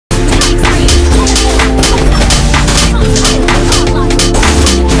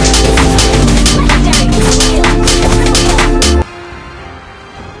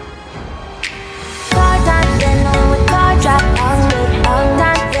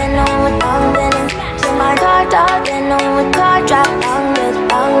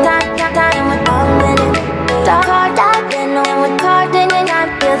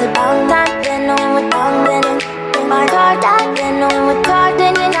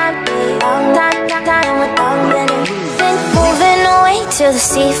to the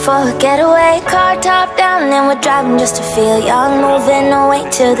sea for a getaway. Car top down and we're driving just to feel young. Moving away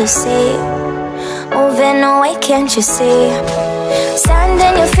to the sea, moving away, can't you see? Sand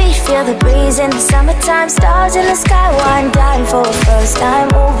in your feet, feel the breeze in the summertime. Stars in the sky, wine blind for the first time.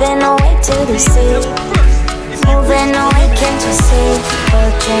 Moving away to the sea, moving away, can't you see?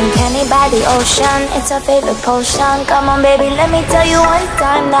 We'll drink honey by the ocean, it's our favorite potion. Come on baby, let me tell you one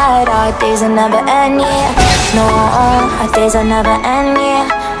time that our days will never end, yeah. No, our days will never end, yeah.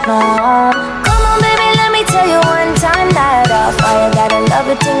 No, come on baby, let me tell you one time that our fire got a love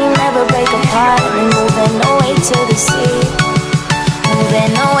it till you never break apart. And we're moving away to the sea,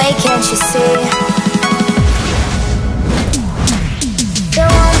 moving away, can't you see? There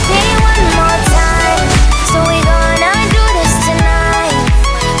won't be one more time, so we gonna do this tonight.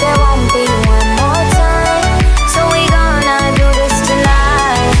 There won't be one more time, so we gonna do this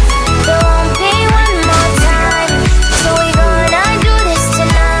tonight. There won't be one more time, so we gonna do this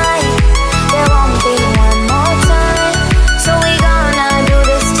tonight. There won't be one more time, so we gonna do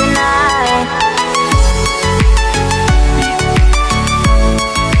this tonight.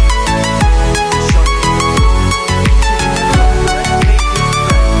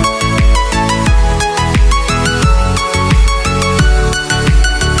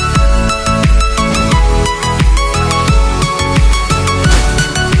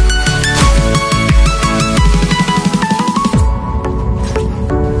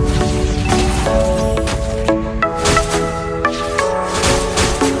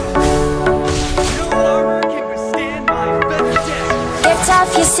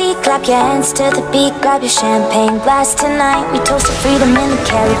 Clap your hands to the beat, grab your champagne glass tonight. We toast to freedom in the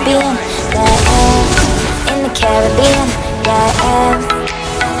Caribbean, yeah, in the Caribbean, yeah.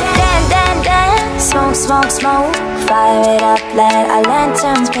 Dan, dan, dan, smoke, smoke, smoke, fire it up, let our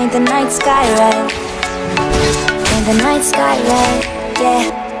lanterns paint the night sky red, paint the night sky red, yeah,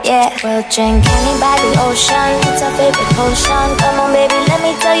 yeah. We'll drink honey by the ocean, it's our favorite potion. Come on baby, let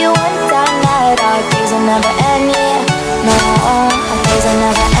me tell you one time that our days will never end, yeah. No, our days will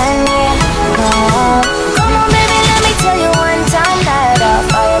never end, yeah. No, come on baby, let me tell you one time that our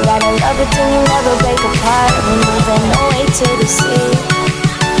fire got a love it till you never break apart. We're moving away to the sea,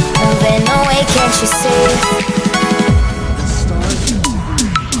 moving away, can't you see?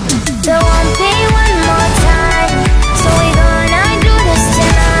 There won't be one more time, so we gonna do this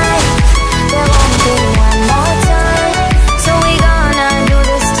tonight. There won't be one more time, so we gonna do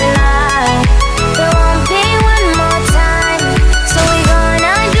this tonight. There won't be one more time, so we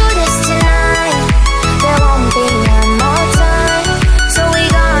gonna do this tonight. There won't be one more time, so we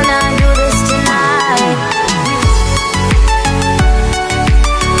gonna do this tonight.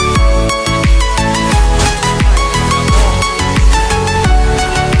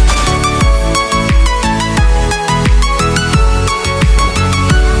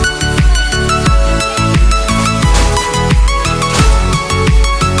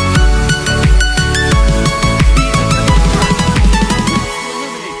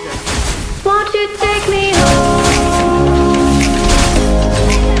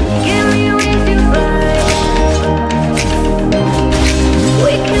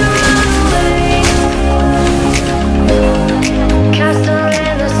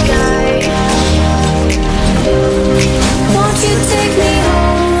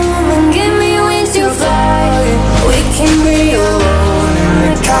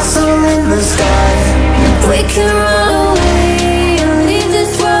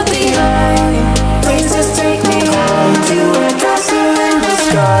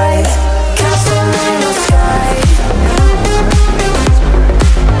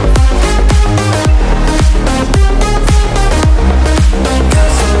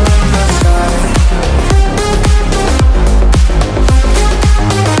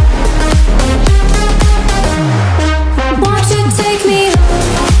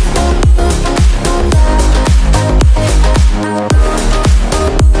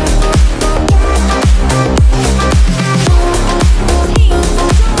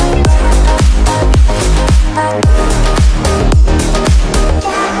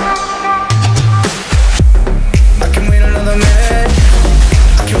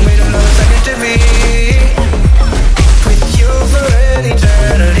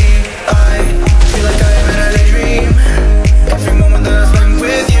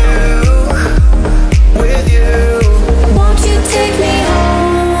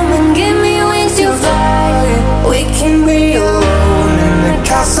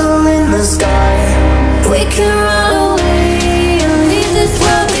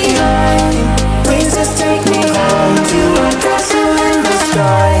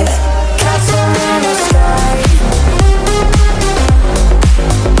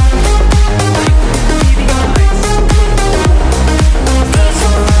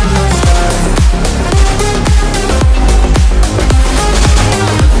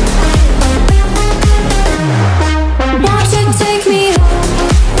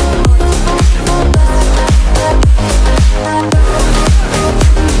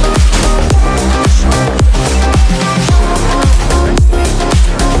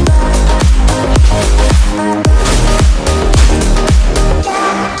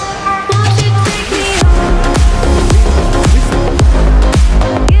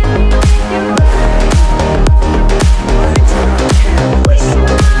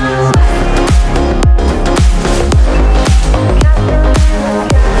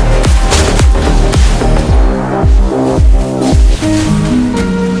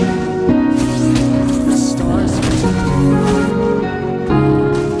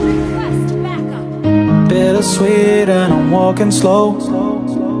 bittersweet and I'm walking slow.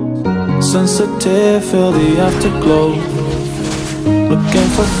 Sensitive, feel the afterglow. Looking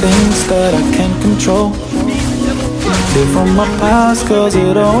for things that I can't control. Live from my past cause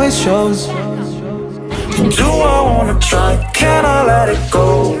it always shows. Do I wanna try? Can I let it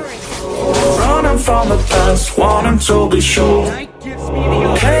go? Running from the past, wanting to be sure.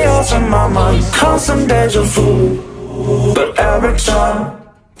 Chaos in my mind, constant deja vu. But every time,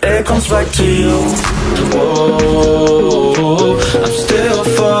 it comes back to you. Whoa, I'm still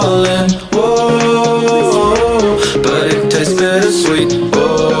falling. Whoa, but it tastes bittersweet.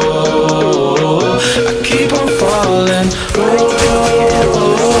 Whoa, I keep on falling. Whoa,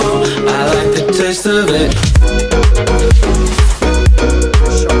 I like the taste of it.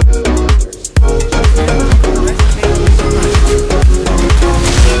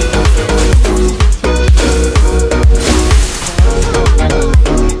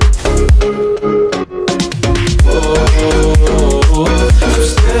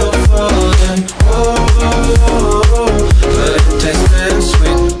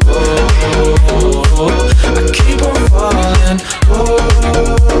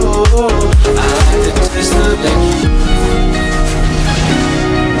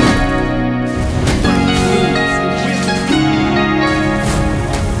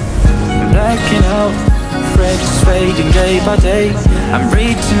 Fading day by day, I'm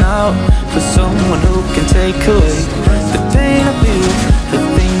reaching out for someone who can take away the pain I feel, the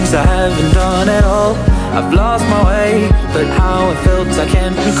things I haven't done at all. I've lost my way, but how it felt I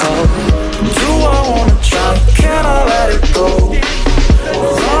can't recall. Do I wanna try? Can I let it go?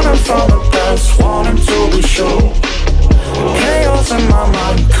 Running from the past, wanting to be sure. Chaos in my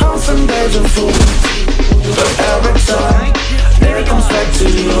mind, constant deja vu. But every time, it comes back to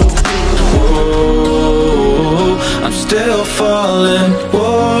you. Whoa, I'm still falling.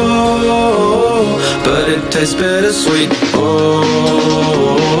 Whoa, but it tastes bittersweet. Whoa,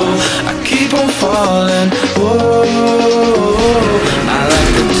 I keep on falling. Whoa, I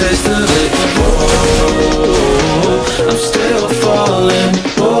like the taste of it. Whoa, I'm still falling.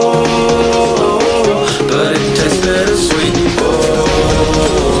 Whoa, but it tastes bittersweet.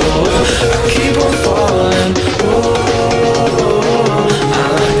 Whoa, I keep on falling. Whoa, I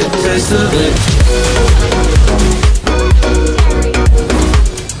like the taste of it.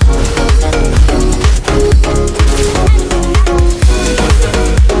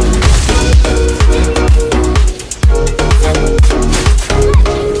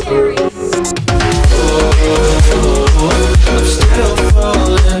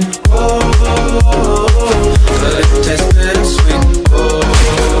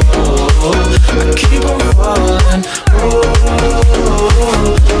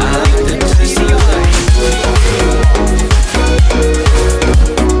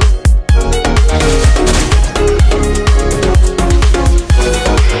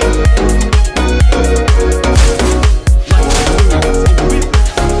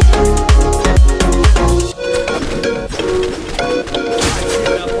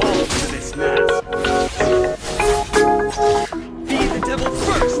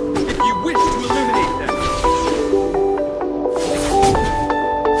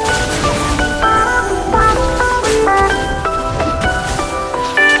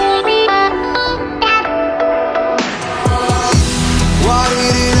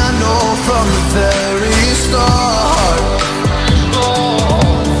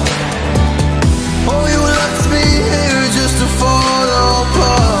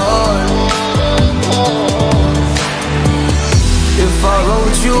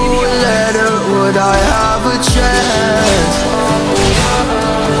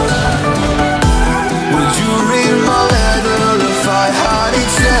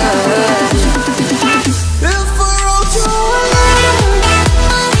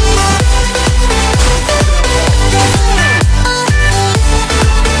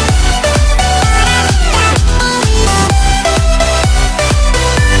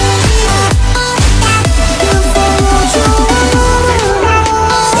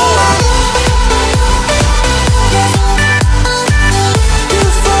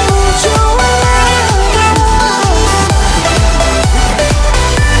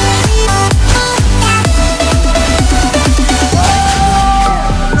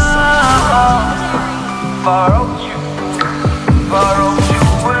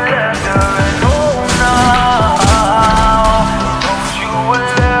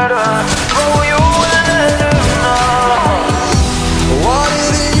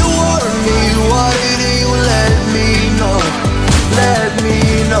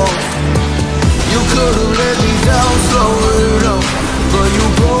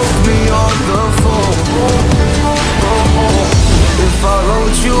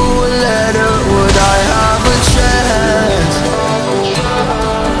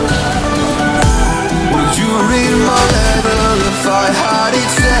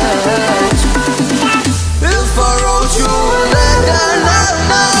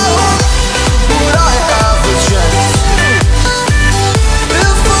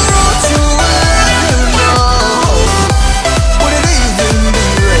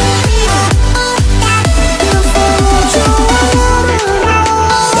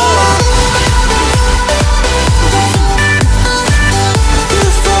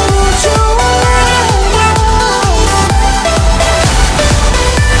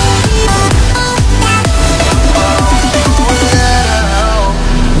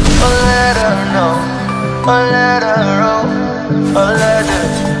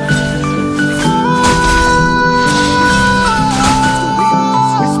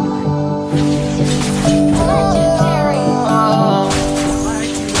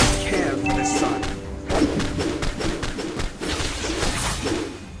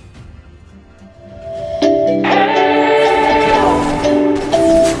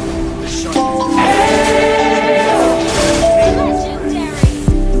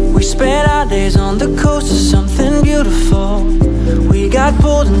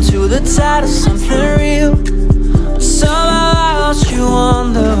 inside of something real, but somehow I lost you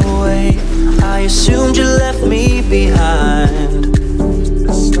on the way. I assumed you left me behind.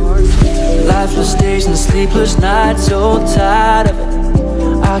 Lifeless days and sleepless nights, so tired of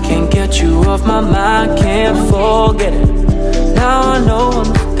it. I can't get you off my mind, can't forget it. Now I know what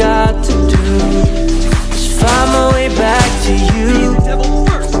I've got to do, just find my way back to you.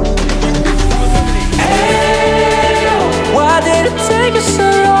 Hey, why did it take us so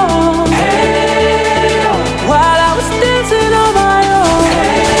long? Hey, while I was dancing on my own.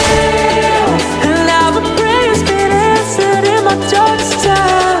 Hey, and now the prayer's been answered in my darkest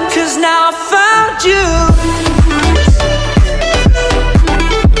time, 'cause now I found you.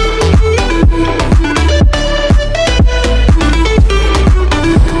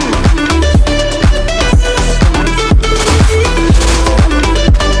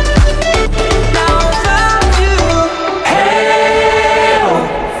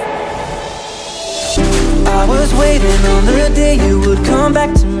 On the day you would come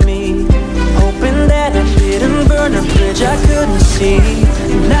back to me, hoping that I didn't burn a bridge I couldn't see.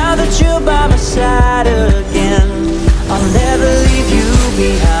 Now that you're by my side again, I'll never leave you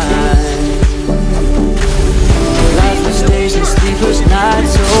behind. Lifeless days and sleepless